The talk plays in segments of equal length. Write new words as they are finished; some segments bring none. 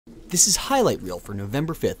This is Highlight Reel for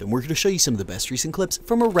November 5th, and we're going to show you some of the best recent clips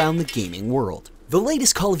from around the gaming world. The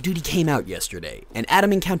latest Call of Duty came out yesterday, and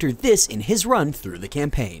Adam encountered this in his run through the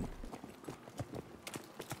campaign.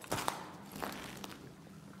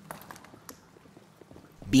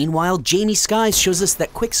 Meanwhile, Jameskies shows us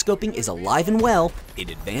that quickscoping is alive and well in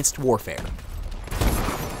Advanced Warfare.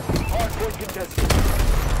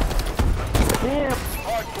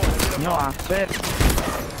 No,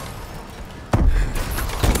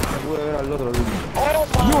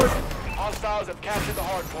 Hostiles have captured the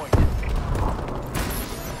hard point.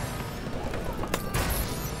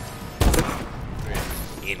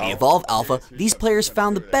 In the Evolve Alpha, these players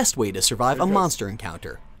found the best way to survive a monster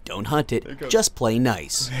encounter. Don't hunt it, just play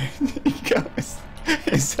nice. He goes.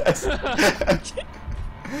 He says.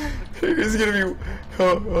 He's gonna be.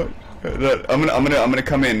 I'm gonna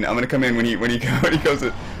come in. I'm gonna come in when he goes.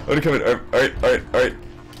 I'm gonna come in. All right.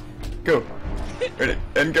 Go. Ready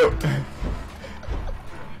and go.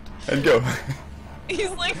 And go. He's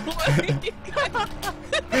like, what are you going?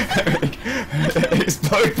 He's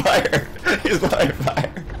blowing fire. He's blowing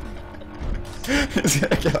fire. He's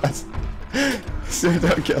gonna kill us. So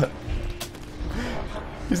don't kill him.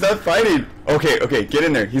 He's not fighting. Okay, get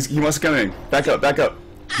in there. He wants to come in. Back up.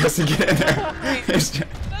 He has to get in there. That's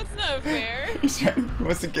not fair. He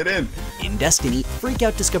wants to get in. In Destiny, Freke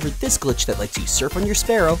Out discovered this glitch that lets you surf on your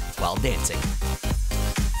Sparrow while dancing.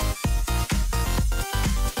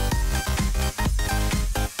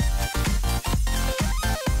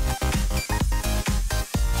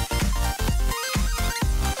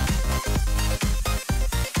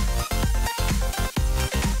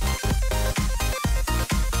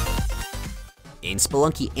 In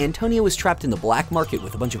Spelunky, Antonio was trapped in the black market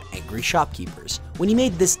with a bunch of angry shopkeepers when he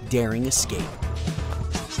made this daring escape.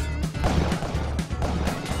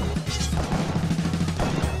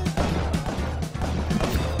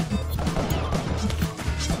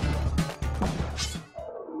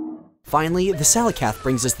 Finally, TheSalicath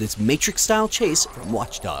brings us this Matrix-style chase from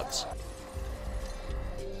Watch Dogs.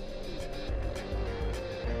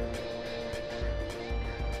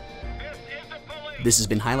 This has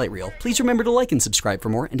been Highlight Reel. Please remember to like and subscribe for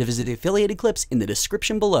more and to visit the affiliated clips in the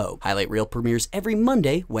description below. Highlight Reel premieres every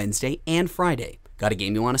Monday, Wednesday, and Friday. Got a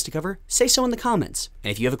game you want us to cover? Say so in the comments.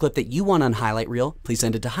 And if you have a clip that you want on Highlight Reel, please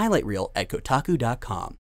send it to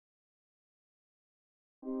highlightreel@kotaku.com.